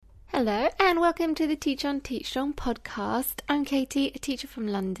Hello and welcome to the Teach on Teach Strong podcast. I'm Katie, a teacher from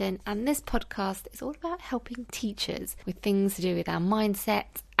London, and this podcast is all about helping teachers with things to do with our mindset,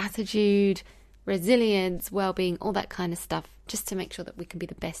 attitude, resilience, well-being, all that kind of stuff, just to make sure that we can be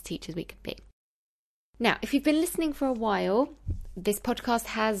the best teachers we can be. Now, if you've been listening for a while, this podcast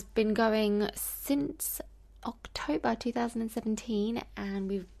has been going since October 2017, and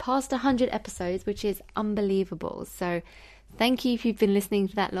we've passed 100 episodes, which is unbelievable. So thank you if you've been listening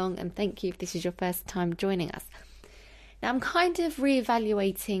for that long, and thank you if this is your first time joining us. Now, I'm kind of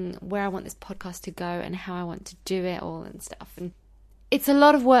reevaluating where I want this podcast to go and how I want to do it all and stuff. And it's a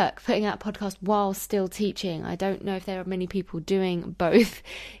lot of work putting out a podcast while still teaching. I don't know if there are many people doing both.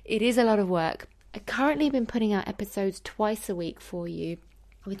 It is a lot of work. I've currently been putting out episodes twice a week for you,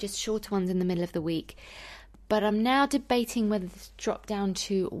 with just shorter ones in the middle of the week. But I'm now debating whether to drop down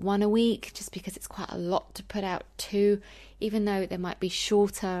to one a week, just because it's quite a lot to put out too. Even though they might be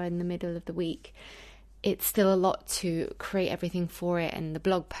shorter in the middle of the week, it's still a lot to create everything for it, and the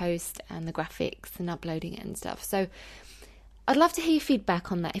blog post and the graphics and uploading it and stuff. So I'd love to hear your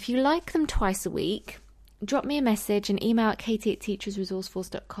feedback on that. If you like them twice a week, drop me a message, an email at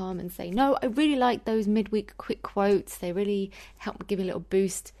katie@teachersresourceforce.com and say, no, I really like those midweek quick quotes. They really help give me a little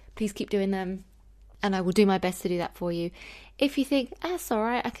boost. Please keep doing them. And I will do my best to do that for you. If you think, that's all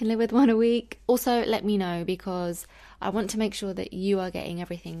right, I can live with one a week, also let me know, because I want to make sure that you are getting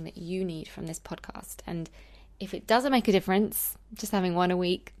everything that you need from this podcast. And if it doesn't make a difference, just having one a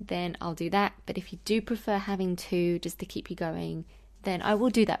week, then I'll do that. But if you do prefer having two just to keep you going, then I will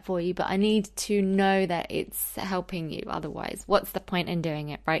do that for you. But I need to know that it's helping you. Otherwise, what's the point in doing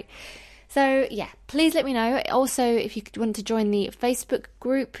it, right? So yeah, please let me know. Also, if you want to join the Facebook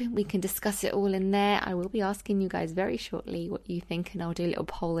group, we can discuss it all in there. I will be asking you guys very shortly what you think, and I'll do a little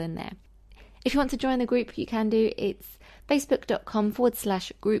poll in there. If you want to join the group, you can do. It's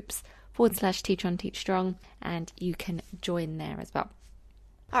facebook.com/groups/Teach on Teach Strong, and you can join there as well.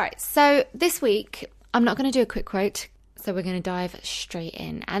 All right, so this week, I'm not going to do a quick quote, so we're going to dive straight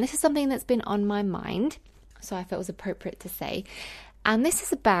in. And this is something that's been on my mind, so I felt it was appropriate to say. And this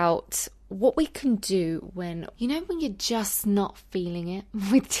is about what we can do when you're just not feeling it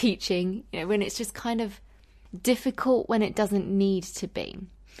with teaching, when it's just kind of difficult when it doesn't need to be.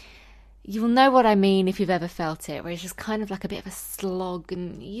 You'll know what I mean if you've ever felt it, where it's just kind of like a bit of a slog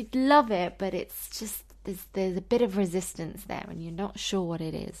and you'd love it, but it's just, there's a bit of resistance there and you're not sure what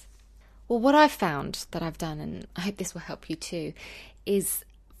it is. Well, what I've found that I've done, and I hope this will help you too, is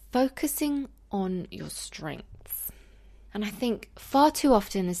focusing on your strengths. And I think far too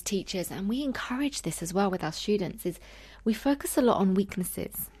often as teachers, and we encourage this as well with our students, is we focus a lot on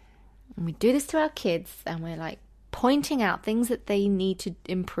weaknesses. And we do this to our kids, and we're like pointing out things that they need to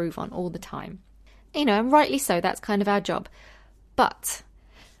improve on all the time. And rightly so, that's kind of our job. But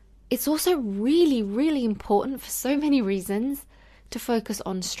it's also really, really important for so many reasons to focus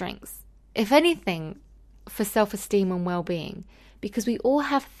on strengths. If anything, for self-esteem and well-being, because we all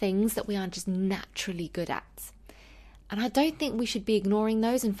have things that we are just naturally good at. And I don't think we should be ignoring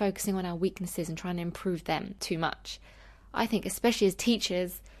those and focusing on our weaknesses and trying to improve them too much. I think especially as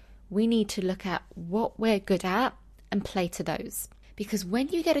teachers, we need to look at what we're good at and play to those. Because when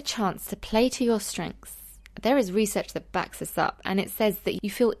you get a chance to play to your strengths, there is research that backs this up, and it says that you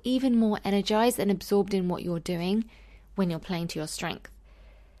feel even more energized and absorbed in what you're doing when you're playing to your strength.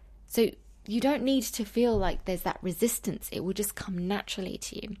 So you don't need to feel like there's that resistance. It will just come naturally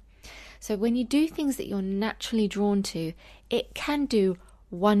to you. So when you do things that you're naturally drawn to, it can do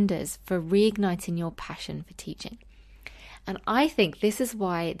wonders for reigniting your passion for teaching. And I think this is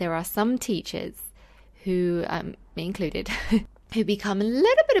why there are some teachers who, me included, who become a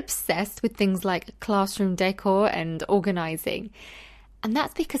little bit obsessed with things like classroom decor and organizing. And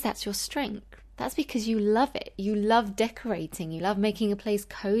that's because that's your strength. That's because you love it. You love decorating. You love making a place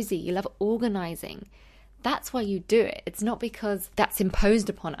cozy. You love organizing. That's why you do it. It's not because that's imposed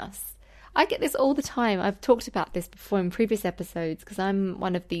upon us. I get this all the time. I've talked about this before in previous episodes, because I'm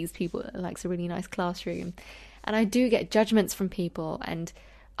one of these people that likes a really nice classroom. And I do get judgments from people, and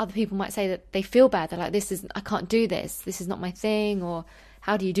other people might say that they feel bad. They're like, I can't do this. This is not my thing, or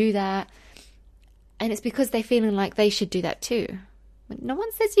how do you do that? And it's because they're feeling like they should do that too. But no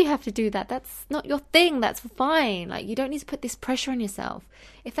one says you have to do that. That's not your thing. That's fine. Like, you don't need to put this pressure on yourself.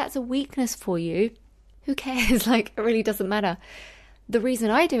 If that's a weakness for you, who cares? Like, it really doesn't matter. The reason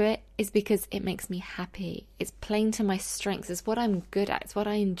I do it is because it makes me happy. It's playing to my strengths. It's what I'm good at. It's what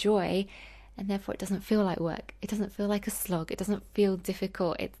I enjoy. And therefore it doesn't feel like work. It doesn't feel like a slog. It doesn't feel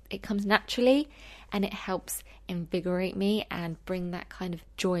difficult. It comes naturally, and it helps invigorate me and bring that kind of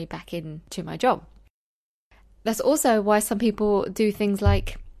joy back into my job. That's also why some people do things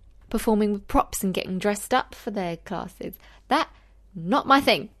like performing with props and getting dressed up for their classes. That, not my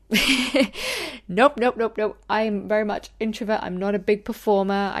thing. Nope. I'm very much introvert. I'm not a big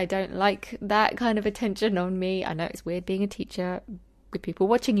performer. I don't like that kind of attention on me. I know it's weird being a teacher with people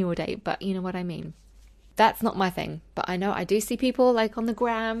watching you all day, but you know what I mean. That's not my thing. But I know I do see people like on the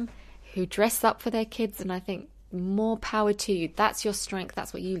gram who dress up for their kids, and I think more power to you. That's your strength.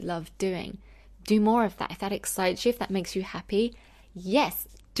 That's what you love doing. Do more of that. If that excites you, if that makes you happy, yes,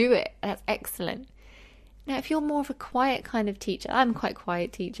 do it. That's excellent. Now, if you're more of a quiet kind of teacher, I'm quite a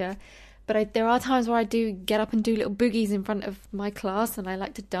quiet teacher, but there are times where I do get up and do little boogies in front of my class, and I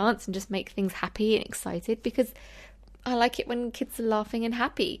like to dance and just make things happy and excited because I like it when kids are laughing and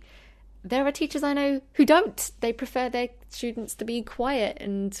happy. There are teachers I know who don't. They prefer their students to be quiet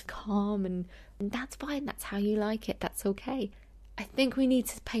and calm, and that's fine. That's how you like it. That's okay. I think we need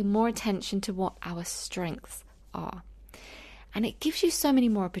to pay more attention to what our strengths are. And it gives you so many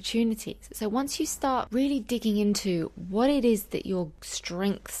more opportunities. So once you start really digging into what it is that your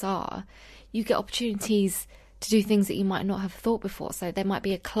strengths are, you get opportunities to do things that you might not have thought before. So there might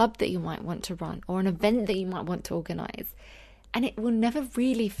be a club that you might want to run or an event that you might want to organize. And it will never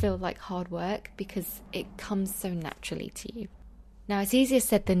really feel like hard work because it comes so naturally to you. Now, it's easier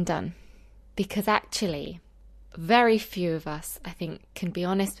said than done because actually very few of us, I think, can be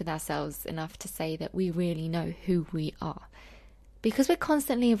honest with ourselves enough to say that we really know who we are. Because we're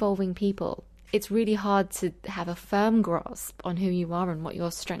constantly evolving people, it's really hard to have a firm grasp on who you are and what your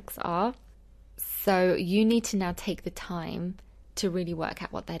strengths are. So you need to now take the time to really work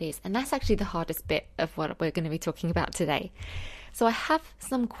out what that is. And that's actually the hardest bit of what we're going to be talking about today. So I have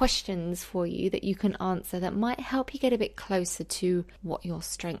some questions for you that you can answer that might help you get a bit closer to what your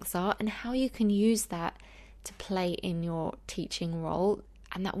strengths are and how you can use that to play in your teaching role.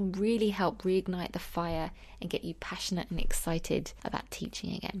 And that will really help reignite the fire and get you passionate and excited about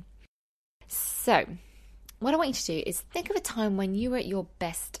teaching again. So, what I want you to do is think of a time when you were at your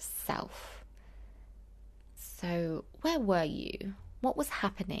best self. So, where were you? What was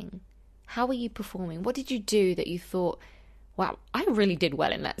happening? How were you performing? What did you do that you thought, wow, I really did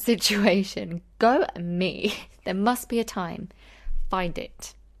well in that situation? Go me. There must be a time. Find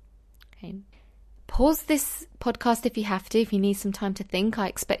it. Okay. Pause this podcast if you have to, if you need some time to think. I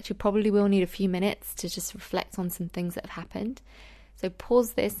expect you probably will need a few minutes to just reflect on some things that have happened. So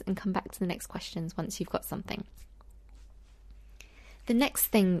pause this and come back to the next questions once you've got something. The next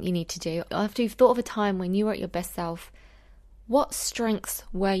thing you need to do, after you've thought of a time when you were at your best self, what strengths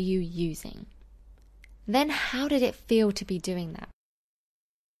were you using? Then how did it feel to be doing that?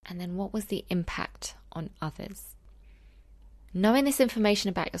 And then what was the impact on others? Knowing this information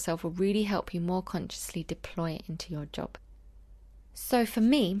about yourself will really help you more consciously deploy it into your job. So for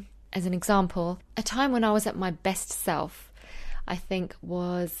me, as an example, a time when I was at my best self, I think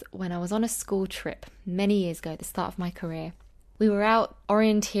was when I was on a school trip many years ago, the start of my career. We were out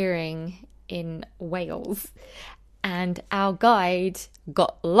orienteering in Wales and our guide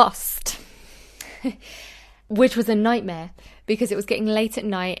got lost, which was a nightmare because it was getting late at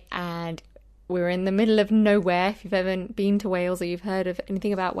night and we were in the middle of nowhere. If you've ever been to Wales or you've heard of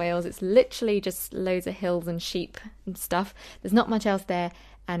anything about Wales, it's literally just loads of hills and sheep and stuff. There's not much else there.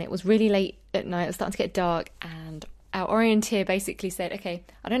 And it was really late at night. It was starting to get dark. And our orienteer basically said, okay,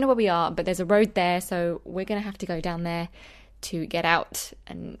 I don't know where we are, but there's a road there. So we're going to have to go down there to get out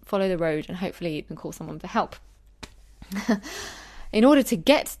and follow the road. And hopefully you can call someone for help. In order to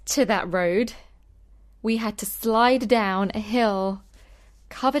get to that road, we had to slide down a hill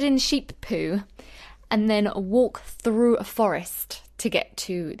covered in sheep poo, and then walk through a forest to get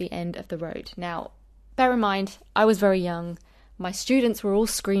to the end of the road. Now, bear in mind, I was very young. My students were all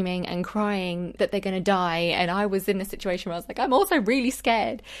screaming and crying that they're going to die, and I was in a situation where I was like, I'm also really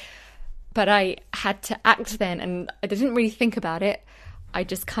scared. But I had to act then, and I didn't really think about it. I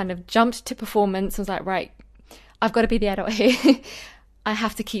just kind of jumped to performance. I was like, right, I've got to be the adult here. I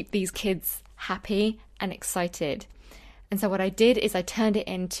have to keep these kids happy and excited. And so what I did is I turned it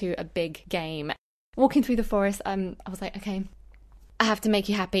into a big game. Walking through the forest, I was like, okay, I have to make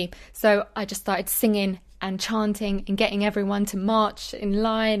you happy. So I just started singing and chanting and getting everyone to march in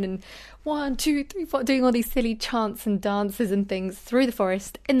line and 1, 2, 3, 4, doing all these silly chants and dances and things through the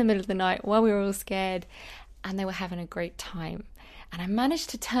forest in the middle of the night while we were all scared. And they were having a great time. And I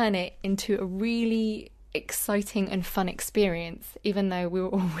managed to turn it into a really exciting and fun experience, even though we were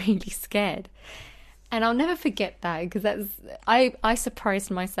all really scared. And I'll never forget that because I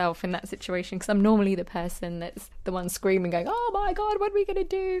surprised myself in that situation because I'm normally the person that's the one screaming going, oh my God, what are we going to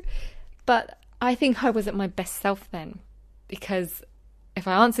do? But I think I was at my best self then because if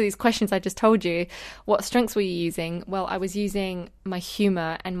I answer these questions I just told you, what strengths were you using? Well, I was using my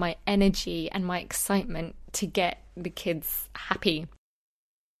humor and my energy and my excitement to get the kids happy.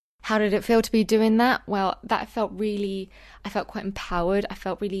 How did it feel to be doing that? Well, I felt quite empowered. I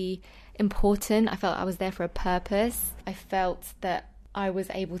felt really important. I felt I was there for a purpose. I felt that I was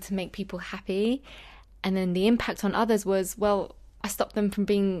able to make people happy. And then the impact on others was, well, I stopped them from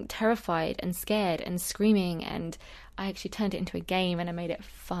being terrified and scared and screaming, and I actually turned it into a game and I made it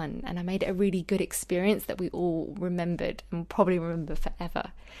fun and I made it a really good experience that we all remembered and will probably remember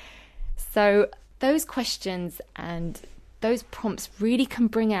forever. So those questions and those prompts really can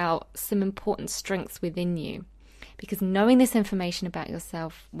bring out some important strengths within you, because knowing this information about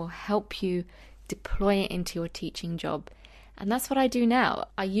yourself will help you deploy it into your teaching job. And that's what I do now.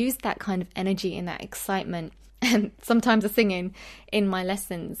 I use that kind of energy and that excitement and sometimes a singing in my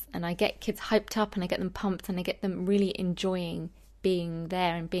lessons, and I get kids hyped up and I get them pumped and I get them really enjoying being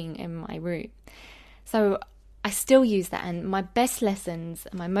there and being in my room. So I still use that, and my best lessons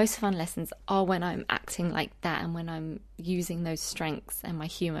and my most fun lessons are when I'm acting like that and when I'm using those strengths and my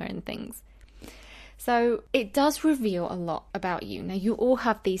humor and things. So it does reveal a lot about you. Now, you all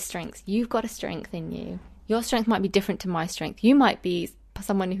have these strengths. You've got a strength in you. Your strength might be different to my strength. You might be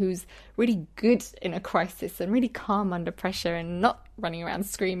someone who's really good in a crisis and really calm under pressure and not running around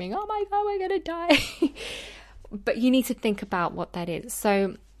screaming, oh my God, we're going to die. But you need to think about what that is.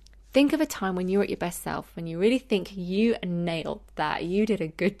 So think of a time when you were at your best self, when you really think you nailed that, you did a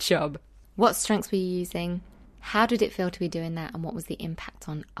good job. What strengths were you using? How did it feel to be doing that? And what was the impact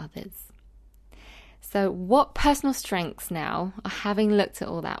on others? So what personal strengths now, having looked at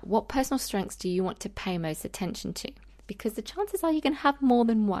all that, what personal strengths do you want to pay most attention to? Because the chances are you're going to have more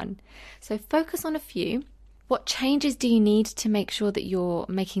than one. So focus on a few. What changes do you need to make sure that you're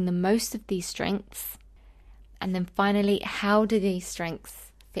making the most of these strengths? And then finally, how do these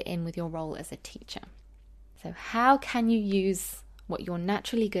strengths fit in with your role as a teacher? So how can you use what you're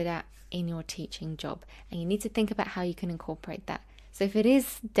naturally good at in your teaching job? And you need to think about how you can incorporate that. So if it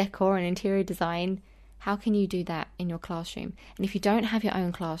is decor and interior design, how can you do that in your classroom? And if you don't have your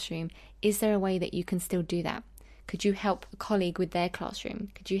own classroom, is there a way that you can still do that? Could you help a colleague with their classroom?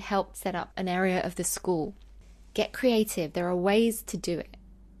 Could you help set up an area of the school? Get creative. There are ways to do it.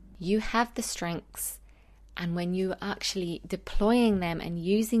 You have the strengths, and when you're actually deploying them and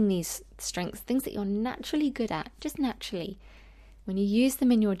using these strengths, things that you're naturally good at, just naturally, when you use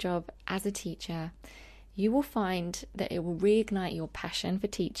them in your job as a teacher, you will find that it will reignite your passion for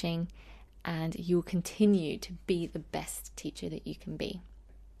teaching, and you will continue to be the best teacher that you can be.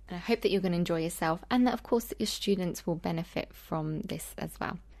 And I hope that you're going to enjoy yourself, and that of course that your students will benefit from this as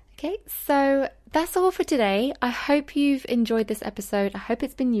well. Okay, so that's all for today. I hope you've enjoyed this episode. I hope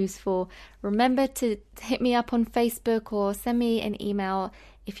it's been useful. Remember to hit me up on Facebook or send me an email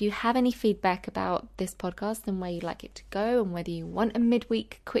if you have any feedback about this podcast and where you'd like it to go, and whether you want a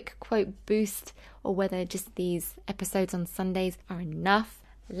midweek quick quote boost or whether just these episodes on Sundays are enough.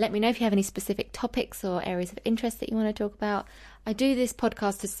 Let me know if you have any specific topics or areas of interest that you want to talk about. I do this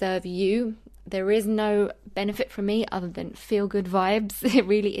podcast to serve you. There is no benefit from me other than feel good vibes. It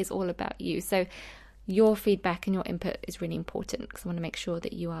really is all about you. So your feedback and your input is really important, because I want to make sure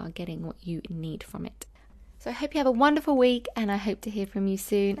that you are getting what you need from it. So I hope you have a wonderful week, and I hope to hear from you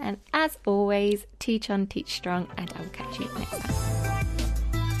soon. And as always, teach on, teach strong, and I will catch you next time.